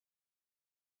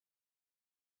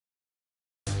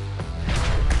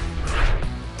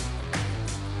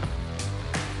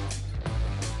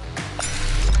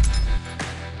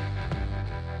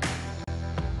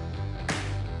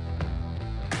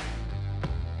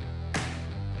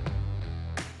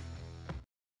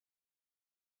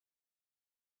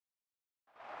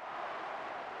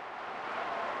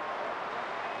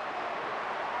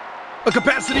A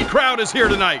capacity crowd is here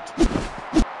tonight.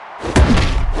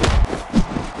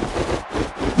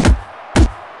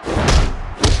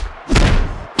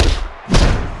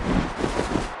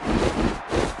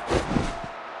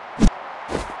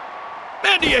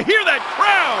 Man, do you hear that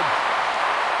crowd?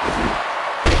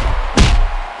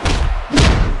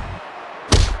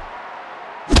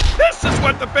 This is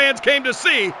what the fans came to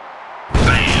see.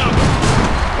 Bam!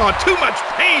 Oh, too much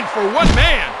pain for one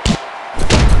man.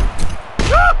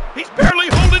 Ah, he's barely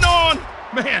holding on.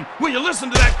 Man, will you listen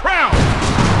to that crowd?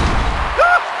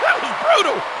 Ah, that was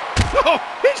brutal. Oh,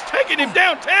 he's taking him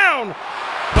downtown.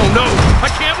 Oh, no, I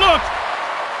can't look.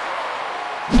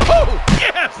 Oh,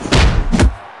 yes.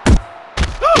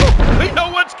 Oh, we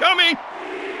know what's coming.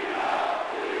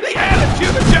 The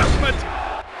attitude adjustment.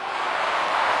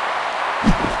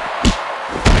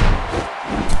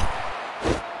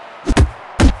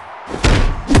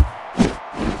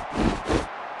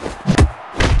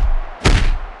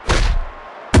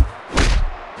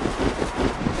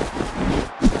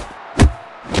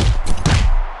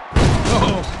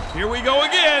 Here we go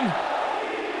again.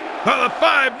 The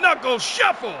five-knuckle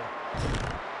shuffle.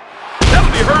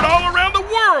 That'll be heard all around the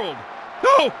world.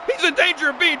 Oh, he's in danger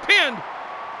of being pinned.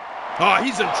 Oh,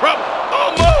 he's in trouble.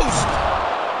 Almost.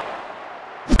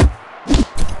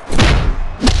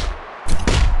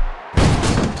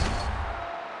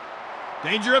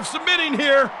 Danger of submitting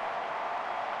here.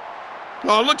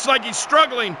 Oh, looks like he's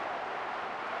struggling.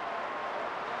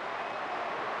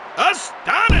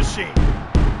 Astonishing.